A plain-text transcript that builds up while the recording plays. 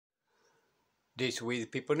This We the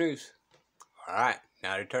People news. Alright,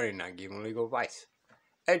 not attorney, not giving legal advice.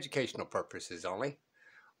 Educational purposes only.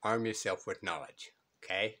 Arm yourself with knowledge.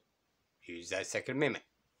 Okay? Use that Second Amendment.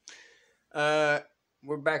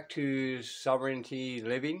 We're back to sovereignty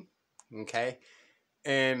living. Okay?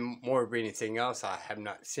 And more of anything else, I have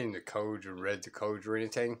not seen the codes or read the codes or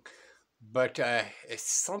anything. But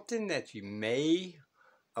it's something that you may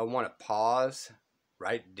want to pause,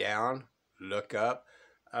 write down, look up.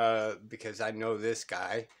 Because I know this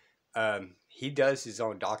guy, he does his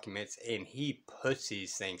own documents and he puts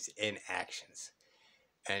these things in actions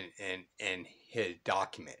and his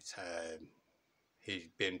documents. He's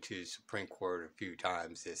been to the Supreme Court a few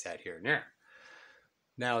times, this, that, here, and there.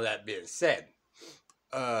 Now, that being said,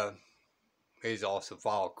 he's also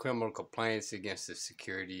filed criminal complaints against the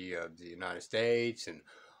security of the United States and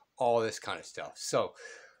all this kind of stuff. So,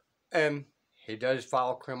 he does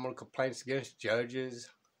file criminal complaints against judges,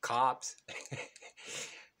 cops,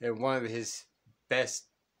 and one of his best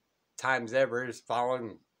times ever is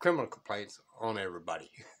filing criminal complaints on everybody.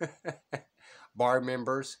 Bar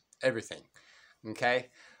members, everything. Okay?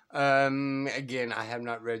 Again, I have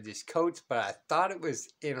not read these codes, but I thought it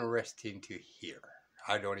was interesting to hear.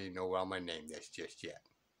 I don't even know what I'm going to name this just yet.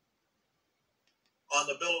 On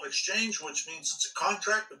the Bill of Exchange, which means it's a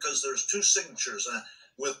contract because there's two signatures,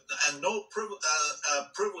 and no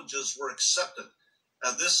privileges were accepted.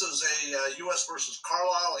 This is a U.S. versus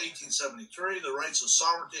Carlisle, 1873. The rights of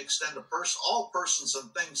sovereignty extend to all persons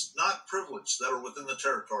and things not privileged that are within the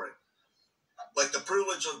territory, like the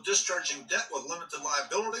privilege of discharging debt with limited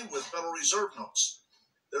liability with Federal Reserve notes.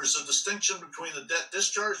 There's a distinction between the debt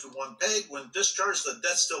discharged and one paid. When discharged, the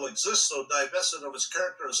debt still exists, though divested of its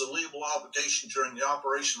character as a legal obligation during the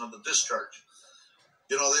operation of the discharge.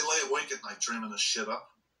 You know, they lay awake at night dreaming this shit up.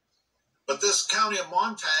 But this county of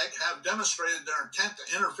Montague have demonstrated their intent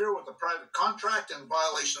to interfere with the private contract in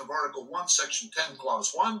violation of Article 1, Section 10,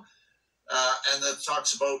 Clause 1, and that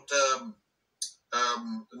talks about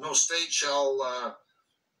no state shall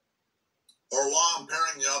or law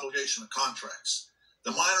impairing the obligation of contracts.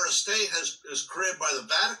 The minor estate is created by the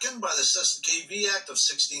Vatican by the Cestui Que Vie Act of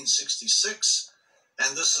 1666,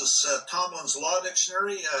 and this is Tomlin's Law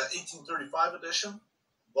Dictionary, 1835 edition,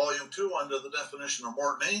 Volume 2, under the definition of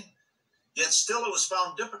mortmain. Yet still it was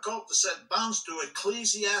found difficult to set bounds to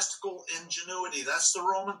ecclesiastical ingenuity. That's the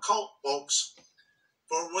Roman cult, folks.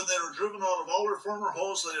 For when they were driven out of all their former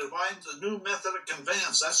holes, they devised a new method of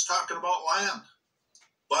conveyance. That's talking about land,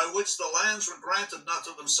 by which the lands were granted not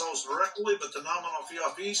to themselves directly, but to nominal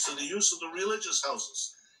fiefs to the use of the religious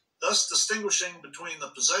houses, thus distinguishing between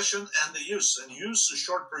the possession and the use. And use is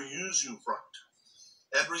short for usufruct.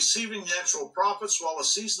 And receiving the actual profits while the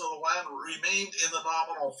season of the land remained in the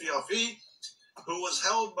nominal fief, who was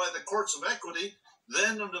held by the courts of equity,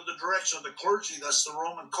 then under the direction of the clergy. That's the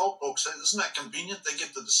Roman cult folks. Isn't that convenient? They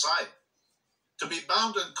get to decide. To be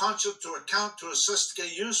bound and conscious to account to assist to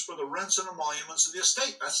use for the rents and emoluments of the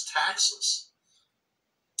estate. That's taxes.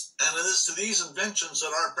 And it is to these inventions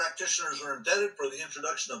that our practitioners are indebted for the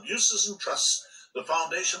introduction of uses and trusts, the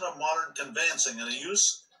foundation of modern conveyancing, and a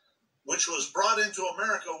use which was brought into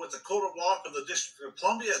America with the Code of Law of the District of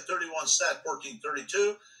Columbia at 31 Stat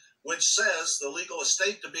 1432, which says the legal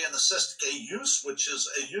estate to be an necessity use, which is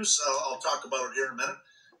a use, I'll talk about it here in a minute,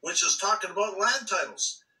 which is talking about land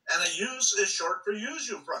titles. And a use is short for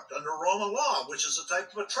usufruct under Roman law, which is a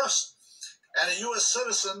type of a trust. And a U.S.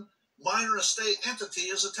 citizen minor estate entity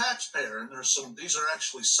is a taxpayer. And these are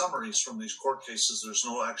actually summaries from these court cases. There's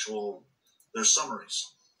no actual, they're summaries.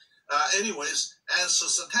 Anyways, as the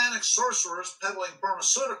satanic sorcerers peddling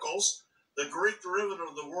pharmaceuticals, the Greek derivative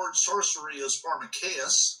of the word sorcery is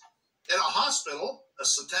pharmakeia, in a hospital, a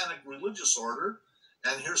satanic religious order,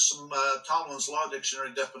 and here's some Tomlin's Law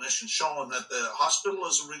Dictionary definition showing that the hospital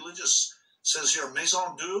is a religious, says here,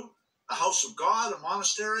 maison Dieu, a house of God, a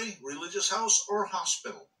monastery, religious house, or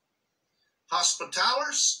hospital.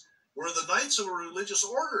 Hospitalers were the knights of a religious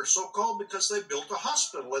order, so called because they built a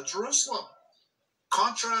hospital at Jerusalem.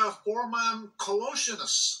 Contra formam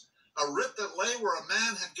colossianus, a writ that lay where a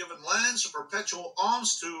man had given lands of perpetual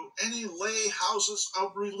alms to any lay houses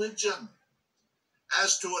of religion,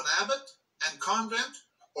 as to an abbot and convent,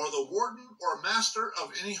 or the warden or master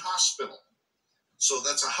of any hospital. So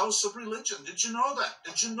that's a house of religion. Did you know that?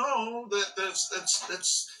 Did you know that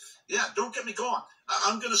that's yeah, don't get me going.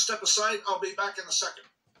 I'm going to step aside. I'll be back in a second.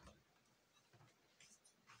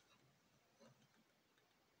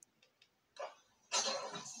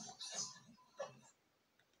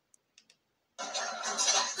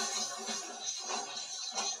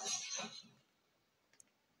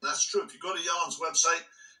 That's true. If you go to Yellen's website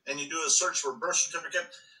and you do a search for birth certificate,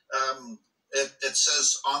 it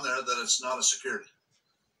says on there that it's not a security.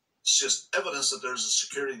 It's just evidence that there's a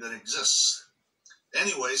security that exists.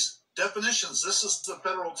 Anyways, definitions. This is the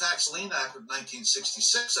Federal Tax Lien Act of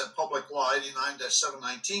 1966 at Public Law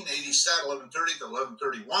 89-719, 80 Stat 1130 to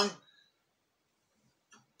 1131.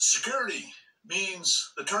 Security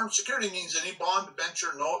means, the term security means any bond,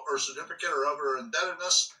 debenture, note, or certificate or other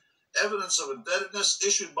indebtedness, evidence of indebtedness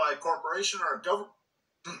issued by a corporation or a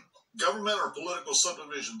government or political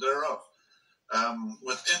subdivision thereof.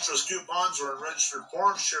 With interest coupons or in registered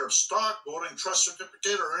forms, share of stock, voting trust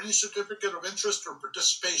certificate, or any certificate of interest or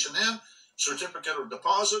participation in, certificate of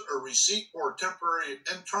deposit or receipt or temporary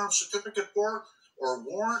interim certificate for, or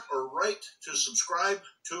warrant or right to subscribe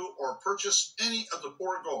to or purchase any of the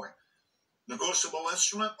foregoing, negotiable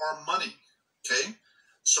instrument or money. Okay,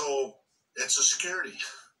 so it's a security.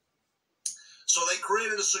 So they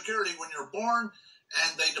created a security when you're born,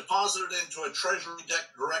 and they deposited it into a Treasury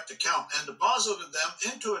Direct account and deposited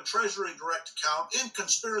them into a Treasury Direct account in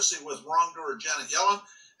conspiracy with wrongdoer Janet Yellen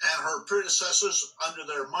and her predecessors under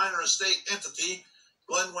their minor estate entity,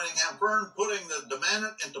 Glenn Winningham Byrne, putting the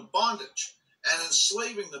demandant into bondage and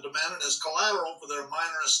enslaving the demandant as collateral for their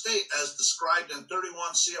minor estate, as described in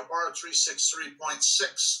 31 CFR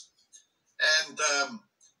 363.6. And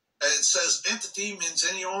it says entity means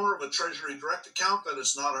any owner of a Treasury Direct account that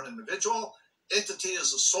is not an individual. Entity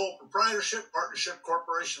is a sole proprietorship, partnership,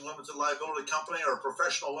 corporation, limited liability company, or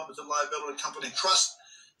professional limited liability company trust,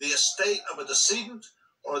 the estate of a decedent,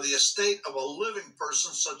 or the estate of a living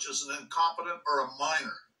person, such as an incompetent or a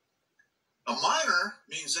minor. A minor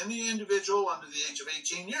means any individual under the age of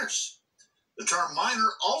 18 years. The term minor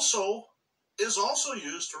is also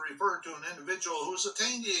used to refer to an individual who has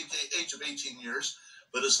attained the age of 18 years,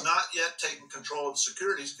 but has not yet taken control of the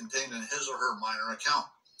securities contained in his or her minor account.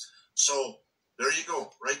 So, there you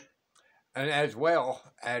go, right? And as well,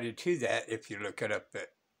 added to that, if you look it up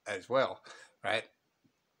as well, right?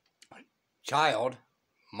 Child,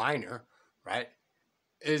 minor, right,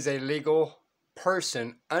 is a legal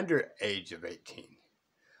person under age of 18.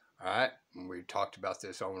 All right? And we talked about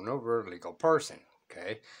this over and over, legal person,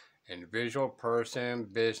 okay? Individual, person,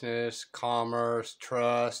 business, commerce,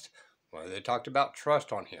 trust. Well, they talked about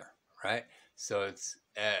trust on here, right? So it's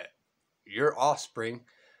your offspring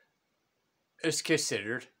is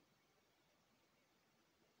considered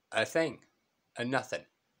a thing, a nothing,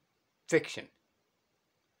 fiction.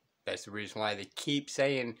 That's the reason why they keep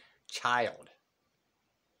saying child,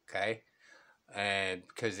 okay? And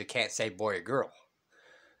because they can't say boy or girl.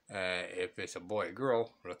 If it's a boy or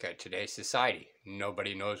girl, look at today's society.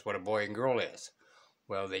 Nobody knows what a boy and girl is.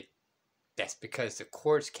 Well, that's because the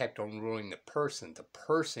courts kept on ruling the person. The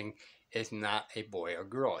person is not a boy or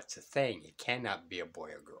girl. It's a thing. It cannot be a boy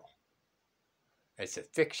or girl. It's a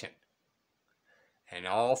fiction. And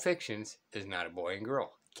all fictions is not a boy and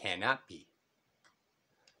girl. Cannot be.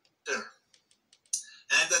 There.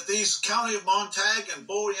 And that these County of Montague and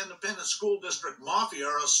Bowie Independent School District Mafia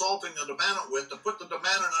are assaulting the demandant with to put the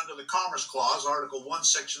demandant under the Commerce Clause, Article 1,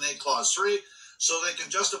 Section 8, Clause 3, so they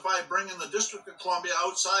can justify bringing the District of Columbia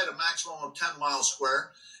outside a maximum of 10 miles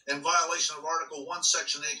square in violation of Article 1,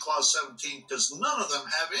 Section 8, Clause 17, because none of them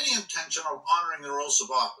have any intention of honoring their oaths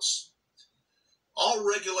of office. All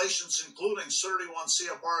regulations, including 31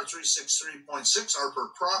 CFR 363.6, are for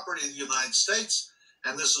property of the United States,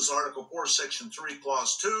 and this is Article 4, Section 3,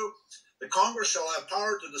 Clause 2. The Congress shall have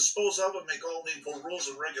power to dispose of and make all needful rules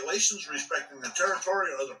and regulations respecting the territory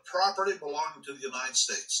or the property belonging to the United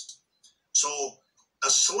States. So, a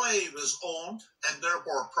slave is owned and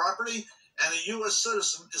therefore property, and a U.S.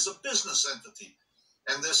 citizen is a business entity.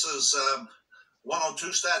 And this is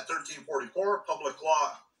 102 Stat 1344, Public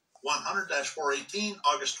Law 100-418,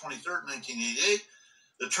 August 23rd, 1988.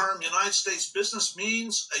 The term United States business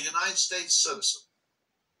means a United States citizen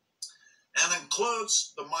and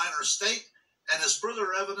includes the minor state, and as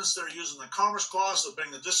further evidence, they're using the Commerce Clause to bring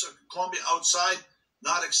the District of Columbia outside,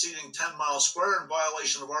 not exceeding 10 miles square in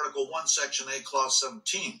violation of Article 1, Section 8, Clause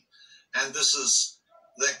 17. And this is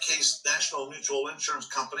that case, National Mutual Insurance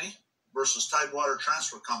Company versus Tidewater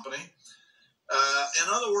Transfer Company. In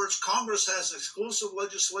other words, Congress has exclusive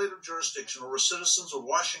legislative jurisdiction over citizens of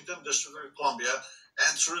Washington, District of Columbia,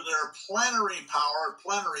 and through their plenary power,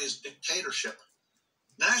 plenary is dictatorship,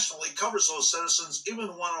 nationally covers those citizens, even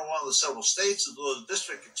one of the several states, until the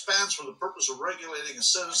district expands for the purpose of regulating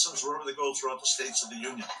its citizens wherever they go throughout the states of the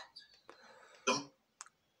Union.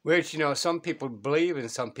 Which, some people believe and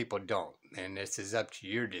some people don't. And this is up to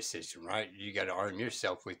your decision, right? You got to arm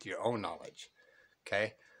yourself with your own knowledge,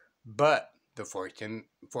 okay? But the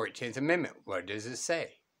 14th Amendment, what does it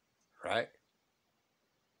say, right?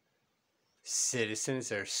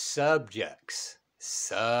 Citizens are subjects.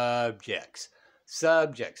 Subjects.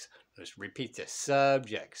 Subjects. Let's repeat this.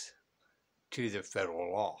 Subjects to the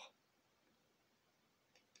federal law.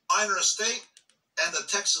 Minor estate and the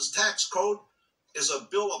Texas tax code is a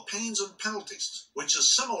bill of pains and penalties, which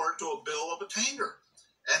is similar to a bill of attainder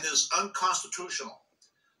and is unconstitutional.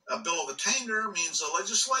 A bill of attainder means a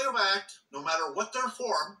legislative act, no matter what their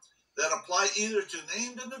form, that apply either to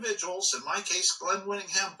named individuals, in my case, Glenn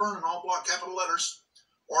Winningham Byrne in all block capital letters,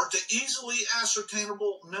 or to easily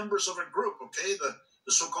ascertainable members of a group, okay, the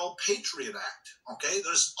so-called Patriot Act, okay?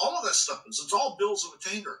 There's all of that stuff. It's all bills of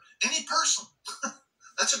attainder. Any person,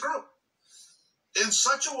 that's a group, in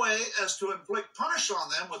such a way as to inflict punishment on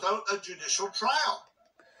them without a judicial trial.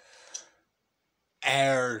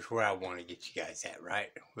 There's where I want to get you guys at,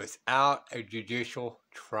 right? Without a judicial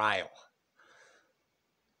trial.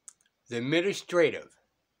 The administrative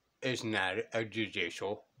is not a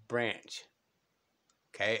judicial branch.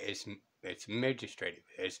 Okay? It's administrative.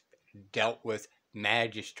 It's dealt with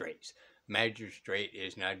magistrates. Magistrate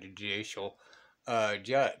is not a judicial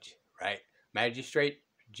judge, right? Magistrate,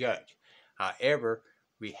 judge. However,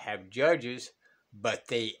 we have judges, but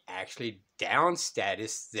they actually down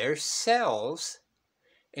status themselves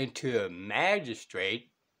into a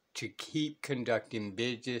magistrate to keep conducting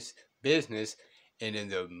business and in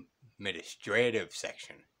the administrative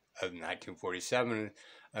section of 1947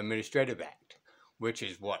 Administrative Act, which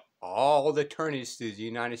is what all the attorneys through the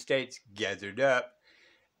United States gathered up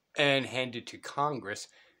and handed to Congress,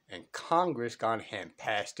 and Congress gone ahead and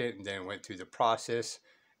passed it, and then went through the process,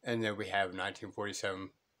 and then we have 1947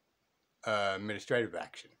 administrative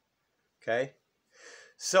action. Okay?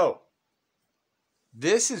 So,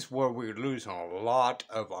 this is where we're losing a lot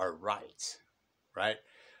of our rights, right?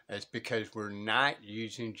 It's because we're not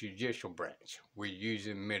using judicial branch. We're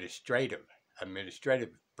using administrative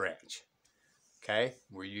branch. Okay?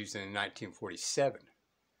 We're using 1947.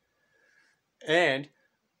 And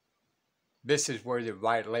this is where the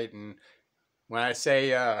violating, when I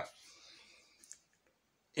say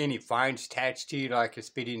any fines attached to you, like a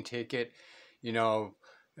speeding ticket, $200,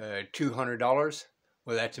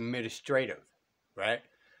 well, that's administrative, right?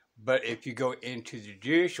 But if you go into the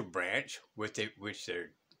judicial branch, which they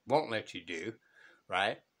won't let you do,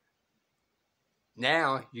 right?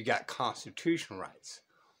 Now you got constitutional rights.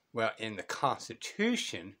 Well, in the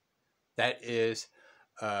Constitution, that is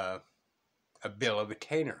a bill of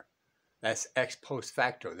attainder. That's ex post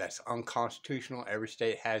facto. That's unconstitutional. Every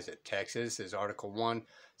state has it. Texas is Article 1,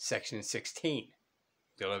 Section 16.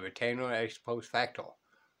 Bill of attainder, ex post facto,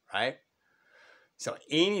 right? So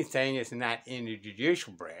anything is not in the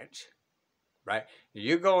judicial branch, right?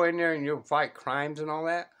 You go in there and you'll fight crimes and all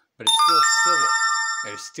that, but it's still civil.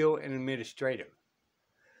 It's still an administrative.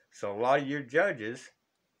 So a lot of your judges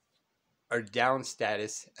are down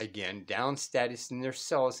status in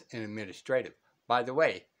themselves in administrative. By the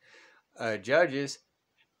way, judges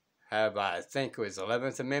have, I think it was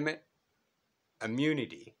 11th Amendment,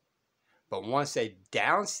 immunity. But once they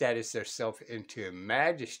down status themselves into a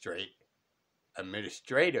magistrate,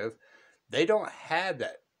 administrative, they don't have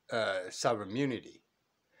that sovereign immunity.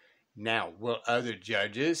 Now, will other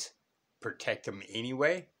judges protect them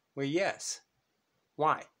anyway? Well, yes.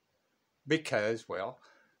 Why? Because, well,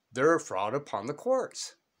 they're a fraud upon the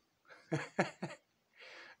courts.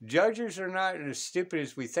 Judges are not as stupid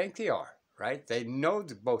as we think they are, right? They know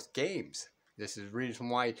both games. This is the reason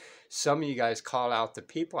why some of you guys call out the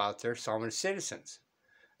people out there, sovereign citizens.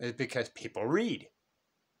 It's because people read.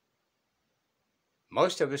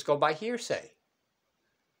 Most of us go by hearsay.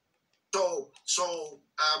 So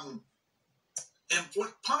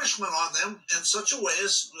inflict punishment on them in such a way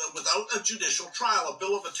as without a judicial trial. A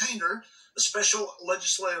bill of attainder, a special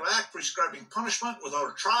legislative act prescribing punishment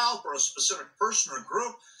without a trial for a specific person or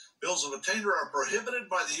group. Bills of attainder are prohibited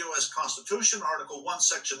by the U.S. Constitution, Article 1,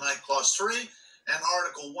 Section 9, Clause 3, and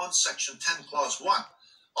Article 1, Section 10, Clause 1,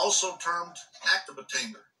 also termed Act of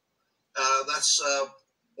Attainder. That's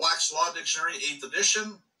Black's Law Dictionary, 8th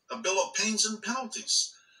edition, a bill of pains and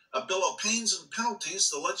penalties. A bill of pains and penalties,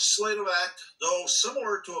 the legislative act, though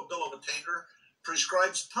similar to a bill of attainder,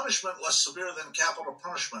 prescribes punishment less severe than capital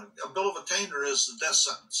punishment. A bill of attainder is the death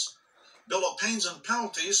sentence. Bill of pains and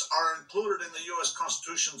penalties are included in the U.S.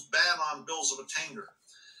 Constitution's ban on bills of attainder.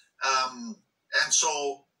 And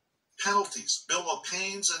so penalties, bill of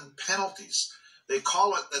pains and penalties. They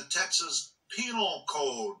call it the Texas Penal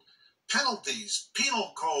Code. Penalties,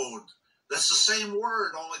 penal code. That's the same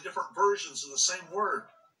word, only different versions of the same word.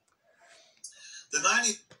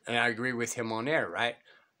 And I agree with him on there, right?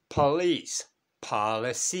 Police,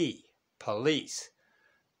 policy, police.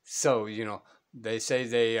 So, They say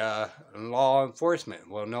they law enforcement.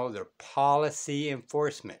 Well, no, they're policy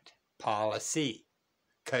enforcement. Policy,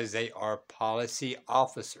 because they are policy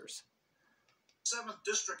officers. 7th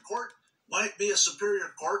District Court might be a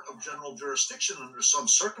superior court of general jurisdiction under some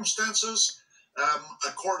circumstances.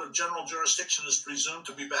 A court of general jurisdiction is presumed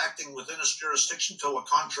to be acting within its jurisdiction till the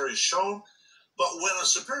contrary is shown. But when a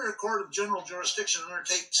superior court of general jurisdiction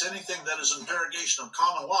undertakes anything that is an interrogation of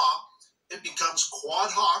common law, it becomes quad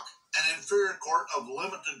hoc, an inferior court of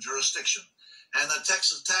limited jurisdiction. And the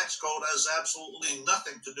Texas Tax Code has absolutely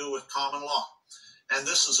nothing to do with common law. And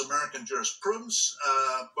this is American Jurisprudence,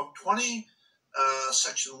 Book 20,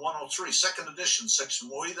 Section 103, second edition, Section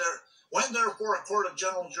 1. When therefore a court of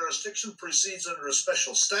general jurisdiction proceeds under a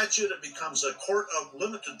special statute, it becomes a court of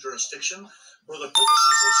limited jurisdiction for the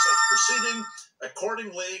purposes of such proceeding.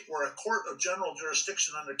 Accordingly, where a court of general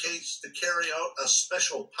jurisdiction undertakes to carry out a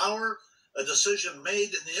special power, a decision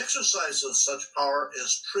made in the exercise of such power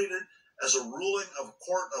is treated as a ruling of a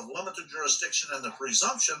court of limited jurisdiction, and the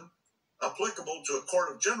presumption applicable to a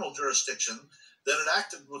court of general jurisdiction that it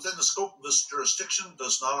acted within the scope of this jurisdiction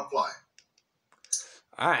does not apply.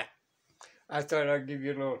 All right. I thought I'd give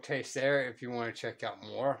you a little taste there. If you want to check out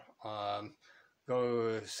more,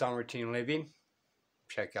 go to Summertine Living.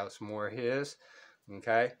 Check out some more of his.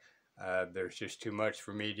 Okay. There's just too much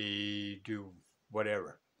for me to do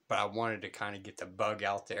whatever. But I wanted to kind of get the bug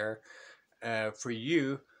out there for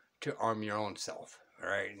you to arm your own self. All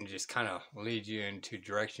right. And just kind of lead you into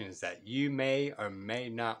directions that you may or may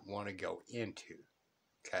not want to go into.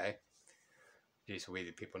 Okay. Just We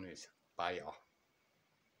the People News. Bye, y'all.